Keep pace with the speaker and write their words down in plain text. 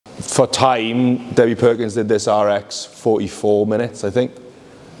For time, Debbie Perkins did this RX 44 minutes, I think.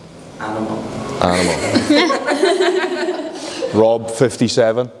 Animal. Rob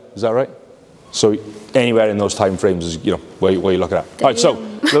 57, is that right? So anywhere in those time frames is, you know, where you're looking at. All right, so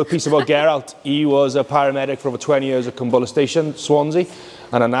a little piece about Gerallt. He was a paramedic for over 20 years at Cwmbwrla Station, Swansea,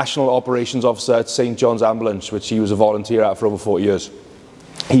 and a national operations officer at St John's Ambulance, which he was a volunteer at for over 40 years.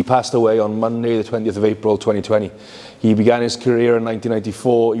 He passed away on Monday, the 20th of April, 2020. He began his career in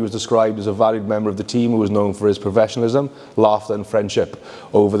 1994. He was described as a valued member of the team who was known for his professionalism, laughter and friendship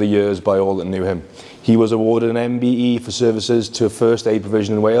over the years by all that knew him. He was awarded an MBE for services to first aid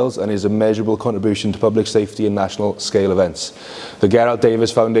provision in Wales and his immeasurable contribution to public safety and national scale events. The Gerallt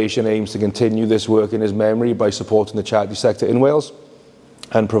Davies Foundation aims to continue this work in his memory by supporting the charity sector in Wales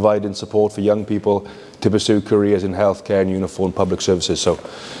and providing support for young people to pursue careers in healthcare and uniformed public services. So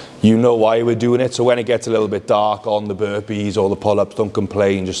you know why we're doing it, so when it gets a little bit dark on the burpees or the pull-ups, don't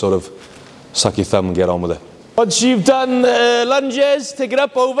complain, just sort of suck your thumb and get on with it. Once you've done lunges, take it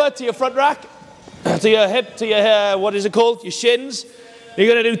up over to your front rack, to your hip, to your, what is it called, your shins. You're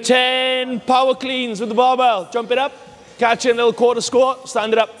going to do 10 power cleans with the barbell. Jump it up, catch it in a little quarter squat,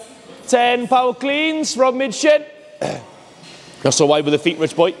 stand it up. 10 power cleans from mid-shin. Not so wide with the feet,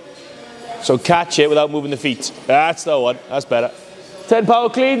 rich boy. So catch it without moving the feet. That's the one, that's better. 10 power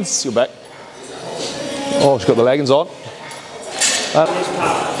cleans, you're back. Oh, she's got the leggings on.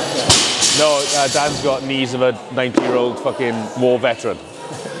 No, Dan's got knees of a 90-year-old fucking war veteran.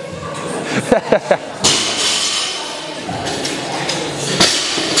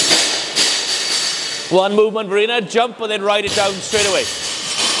 One movement, Verena, jump and then ride it down straight away.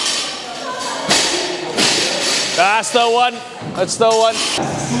 That's the one, that's the one.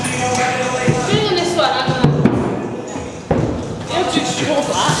 Doing this one, I'm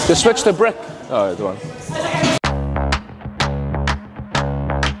Just switch the brick. Oh, the one.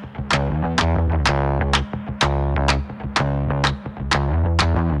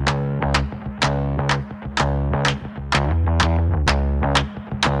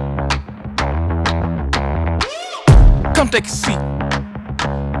 Come take a seat.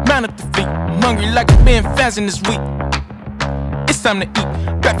 Mount up the feet. I'm hungry like I've been fasting this week. It's time to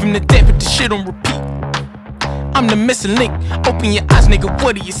eat. Back from the dead, put the shit on repeat. I'm the missing link. Open your eyes, nigga,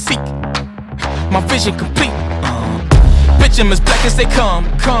 what do you seek? My vision complete. Bitch, I'm as black as they come.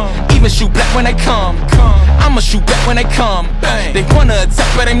 Even shoot black when they come. I'ma shoot back when they come. Bang. They wanna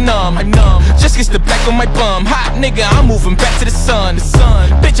attack, but I'm numb. Just gets the black on my bum. Hot nigga, I'm moving back to the sun.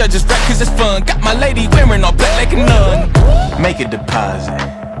 Bitch, I just rap cause it's fun. Got my lady wearing all black like a nun. Make a deposit.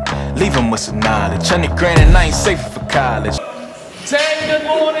 Leave them with some knowledge. 100 grand and I ain't safe for college. Say good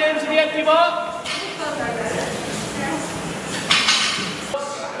morning to the empty bar.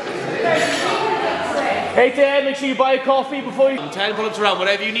 8 AM, make sure you buy a coffee before you... 10 pull-ups around,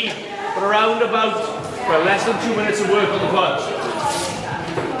 whatever you need. But around about, well, less than 2 minutes of work on the punch.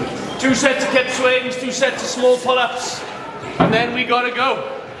 2 sets of hip swings, 2 sets of small pull-ups, and then we gotta go.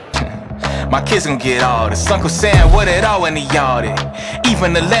 My kids gon' get all this. Uncle Sam, what it all in the yard it.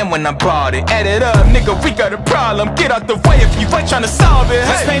 Even the lamb when I brought it. Add it up, nigga, we got a problem. Get out the way if you ain't tryna solve it.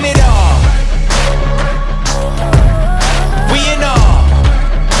 Let's paint it all. We in all.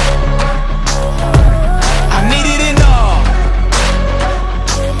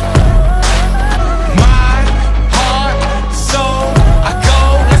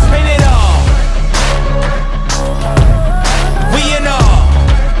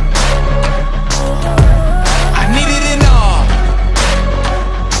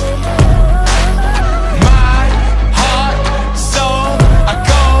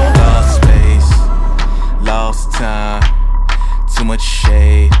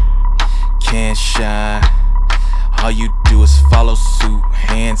 All you do is follow suit,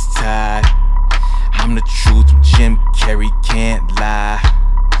 hands tied. I'm the truth, Jim Carrey can't lie.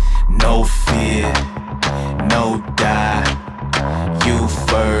 No fear, no die. You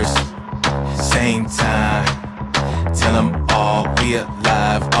first, same time. Tell them all we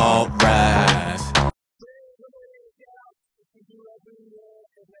alive, all rise.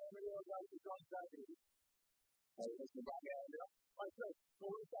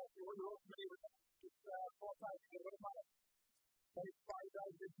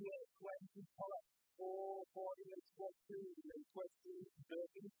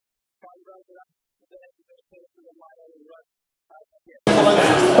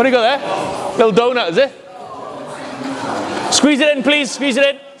 What do you got there? Little donut, is it? Squeeze it in, please. Squeeze it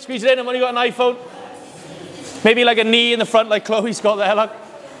in. Squeeze it in. I've only got an iPhone. Maybe like a knee in the front like Chloe's got there, look.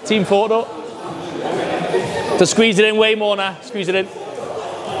 Team photo. So squeeze it in way more now. Squeeze it in.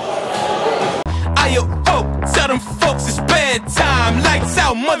 Tell them folks it's bad. bedtime, lights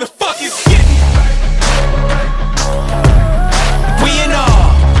out, motherfuckers getting. We in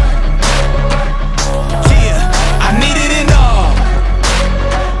awe. Yeah, I need it in awe.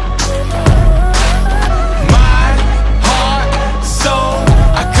 Mind, heart, soul,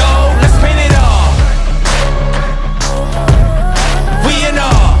 I go, let's paint it all. We in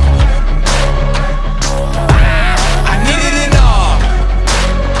awe. I need it in awe.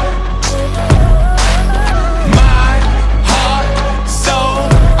 Mind, heart, soul,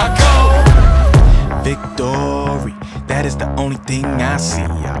 I go. Victory, that is the only thing I see.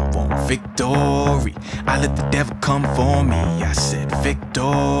 I want victory. I let the devil come for me. I said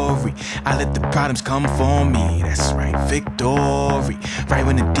victory. I let the problems come for me. That's right, victory. Right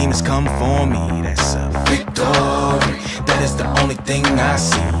when the demons come for me. That's a victory. That is the only thing I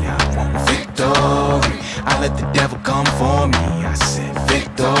see. I want victory. I let the devil come for me. I said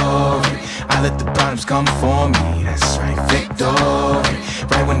victory. I let the problems come for me. That's right, victory.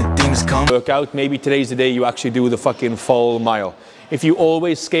 Right when the demons come. Workout, maybe today's the day you actually do the fucking full mile. If you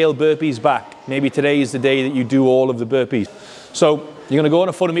always scale burpees back, maybe today is the day that you do all of the burpees. So you're gonna go on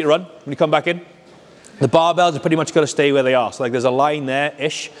a 400-meter run. When you come back in, the barbells are pretty much gonna stay where they are. So like there's a line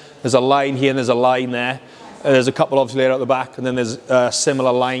there-ish, there's a line here and there's a line there. There's a couple obviously there at the back, and then there's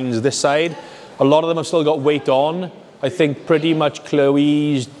similar lines this side. A lot of them have still got weight on. I think pretty much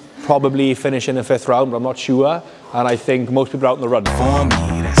Chloe's probably finishing the 5th round, but I'm not sure. And I think most people are out on the run. For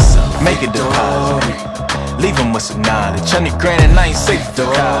me, that's make a deposit. Leave them with some knowledge. 100 grand and I ain't safe for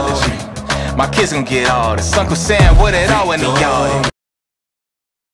college. My kids gon' get all this. Uncle Sam with it all in the yard.